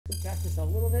Jack this a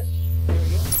little bit. There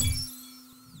we go.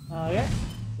 Okay,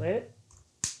 play it.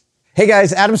 Hey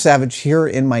guys, Adam Savage here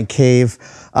in my cave.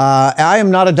 I am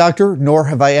not a doctor, nor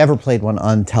have I ever played one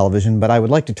on television, but I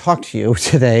would like to talk to you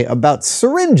today about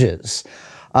syringes.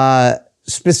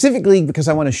 Specifically because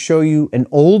I want to show you an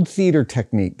old theater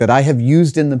technique that I have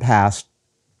used in the past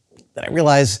that I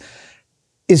realize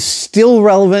is still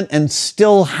relevant and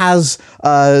still has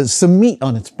some meat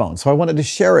on its bones. So I wanted to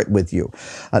share it with you.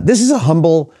 This is a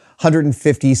humble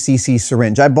 150cc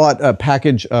syringe. I bought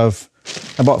packages of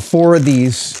 4 of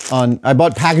these on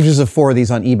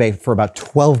eBay for about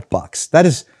 12 bucks.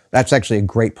 That's actually a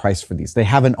great price for these. They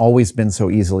haven't always been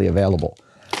so easily available.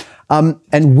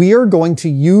 And we are going to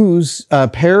use a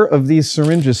pair of these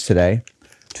syringes today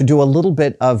to do a little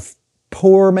bit of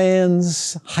poor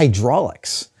man's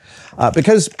hydraulics.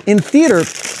 Because in theater,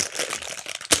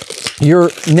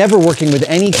 you're never working with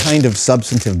any kind of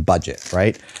substantive budget,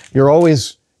 right? You're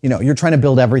always, you're trying to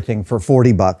build everything for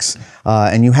 40 bucks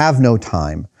and you have no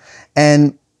time.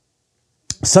 And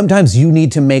sometimes you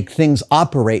need to make things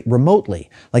operate remotely.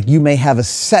 Like you may have a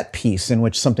set piece in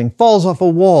which something falls off a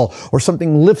wall or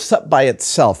something lifts up by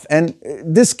itself. And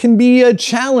this can be a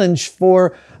challenge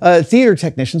for theater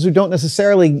technicians who don't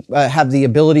necessarily have the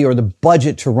ability or the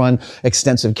budget to run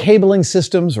extensive cabling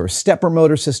systems or stepper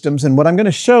motor systems. And what I'm going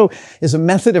to show is a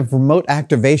method of remote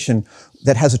activation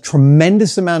that has a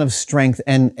tremendous amount of strength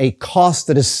and a cost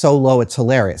that is so low it's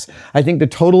hilarious. I think the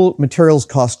total materials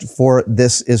cost for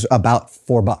this is about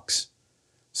 $4.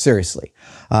 Seriously.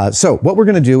 So what we're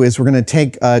going to do is we're going to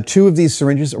take 2 of these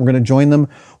syringes and we're going to join them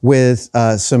with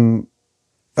some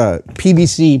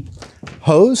PVC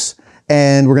hose,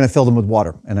 and we're going to fill them with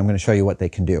water, and I'm going to show you what they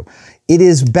can do. It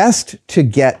is best to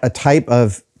get a type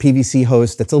of PVC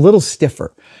hose that's a little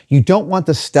stiffer. You don't want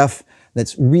the stuff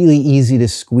that's really easy to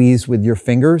squeeze with your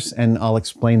fingers, and I'll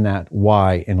explain that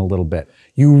why in a little bit.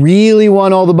 You really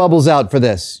want all the bubbles out for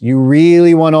this. You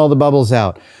really want all the bubbles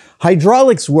out.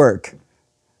 Hydraulics work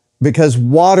because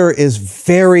water is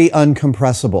very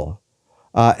uncompressible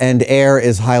and air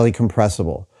is highly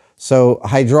compressible. So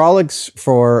hydraulics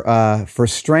for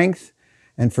strength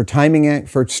and for timing,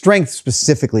 for strength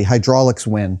specifically, hydraulics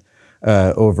win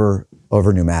over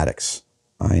pneumatics.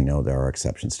 I know there are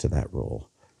exceptions to that rule.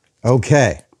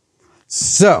 Okay,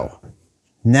 so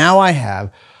now I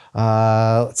have,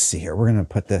 let's see here, we're gonna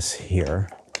put this here.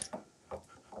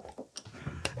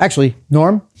 Actually,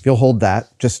 Norm, if you'll hold that,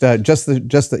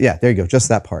 yeah, there you go, just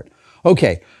that part.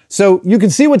 Okay, so you can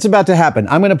see what's about to happen.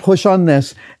 I'm gonna push on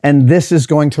this and this is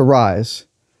going to rise.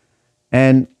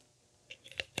 And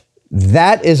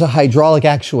that is a hydraulic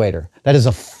actuator. That is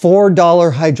a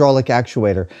 $4 hydraulic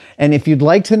actuator. And if you'd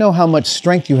like to know how much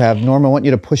strength you have, Norm, I want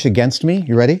you to push against me.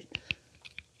 You ready?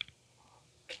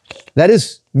 That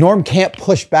is, Norm can't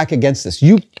push back against this.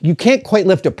 You can't quite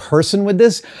lift a person with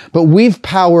this, but we've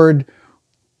powered,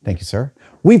 thank you, sir.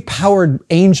 We've powered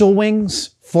angel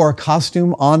wings for a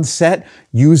costume on set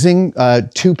using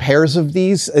 2 pairs of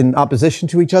these in opposition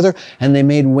to each other, and they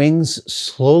made wings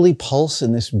slowly pulse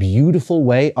in this beautiful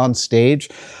way on stage.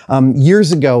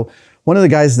 Years ago, one of the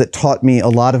guys that taught me a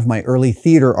lot of my early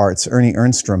theater arts, Ernie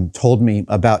Ernstrom, told me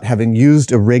about having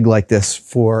used a rig like this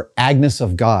for Agnes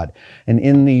of God. And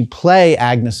in the play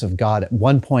Agnes of God, at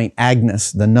one point,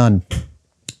 Agnes, the nun,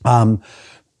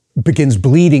 begins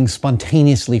bleeding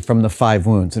spontaneously from the 5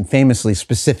 wounds, and famously,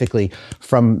 specifically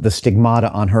from the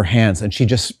stigmata on her hands. And she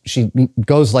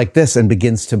goes like this and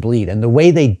begins to bleed. And the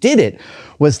way they did it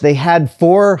was they had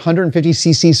 4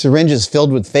 150cc syringes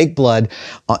filled with fake blood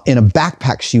in a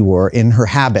backpack she wore in her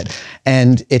habit.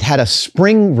 And it had a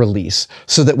spring release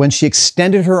so that when she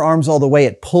extended her arms all the way,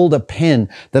 it pulled a pin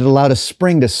that allowed a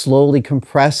spring to slowly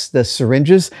compress the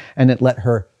syringes, and it let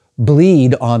her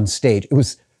bleed on stage. It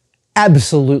was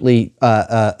absolutely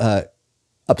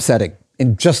upsetting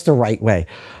in just the right way.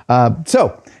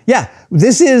 So yeah,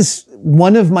 this is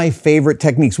one of my favorite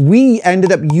techniques. We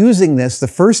ended up using this the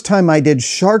first time I did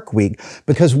Shark Week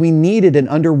because we needed an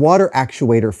underwater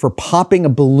actuator for popping a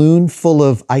balloon full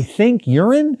of, I think,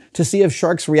 urine to see if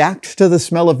sharks react to the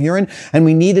smell of urine. And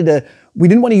we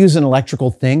didn't want to use an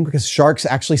electrical thing because sharks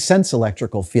actually sense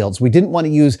electrical fields. We didn't want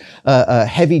to use a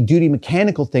heavy-duty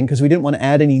mechanical thing because we didn't want to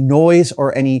add any noise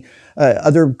or any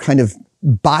other kind of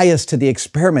bias to the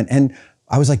experiment. And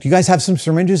I was like, do you guys have some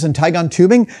syringes and Tygon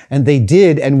tubing? And they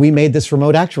did, and we made this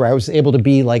remote actuator. I was able to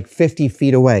be like 50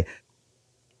 feet away.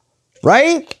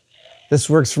 Right? This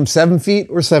works from 7 feet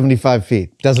or 75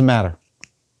 feet. Doesn't matter.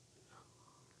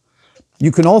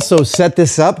 You can also set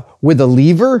this up with a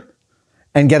lever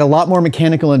and get a lot more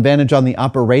mechanical advantage on the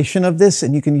operation of this,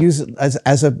 and you can use it as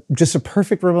just a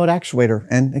perfect remote actuator.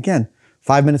 And again,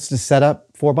 5 minutes to set up,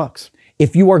 $4.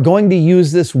 If you are going to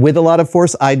use this with a lot of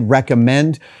force, I'd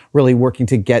recommend really working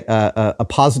to get a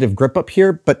positive grip up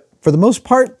here. But for the most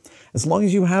part, as long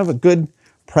as you have a good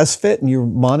press fit and you're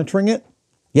monitoring it,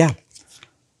 yeah,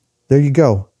 there you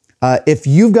go. If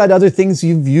you've got other things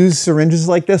you've used syringes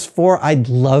like this for, I'd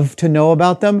love to know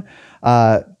about them.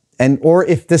 Or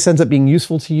if this ends up being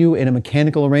useful to you in a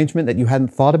mechanical arrangement that you hadn't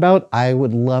thought about, I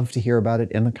would love to hear about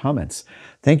it in the comments.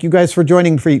 Thank you guys for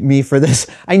joining me for this.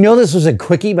 I know this was a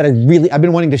quickie, but I've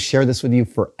been wanting to share this with you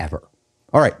forever.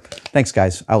 All right, thanks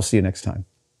guys. I'll see you next time.